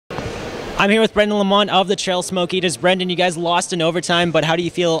I'm here with Brenden Lamont of the Trail Smoke Eaters. Brenden, you guys lost in overtime, but how do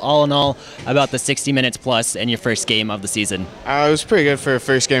you feel all in all about the 60 minutes plus in your first game of the season? It was pretty good for a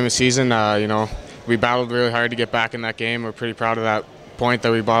first game of the season. We battled really hard to get back in that game. We're pretty proud of that point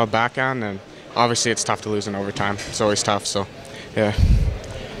that we battled back on, and obviously it's tough to lose in overtime. It's always tough, so yeah.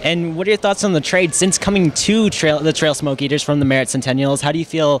 And what are your thoughts on the trade? Since coming to the Trail Smoke Eaters from the Merritt Centennials, how do you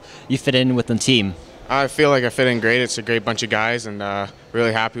feel you fit in with the team? I feel like I fit in great. It's a great bunch of guys, and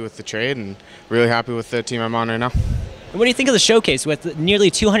really happy with the trade and really happy with the team I'm on right now. And what do you think of the showcase with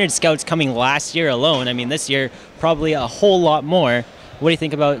nearly 200 scouts coming last year alone? I mean, this year probably a whole lot more. What do you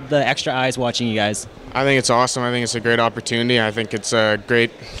think about the extra eyes watching you guys? I think it's awesome. I think it's a great opportunity. I think it's a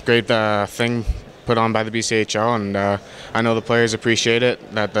great thing put on by the BCHL, and I know the players appreciate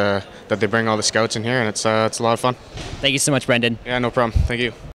it, that they bring all the scouts in here, and it's a lot of fun. Thank you so much, Brenden. Yeah, no problem. Thank you.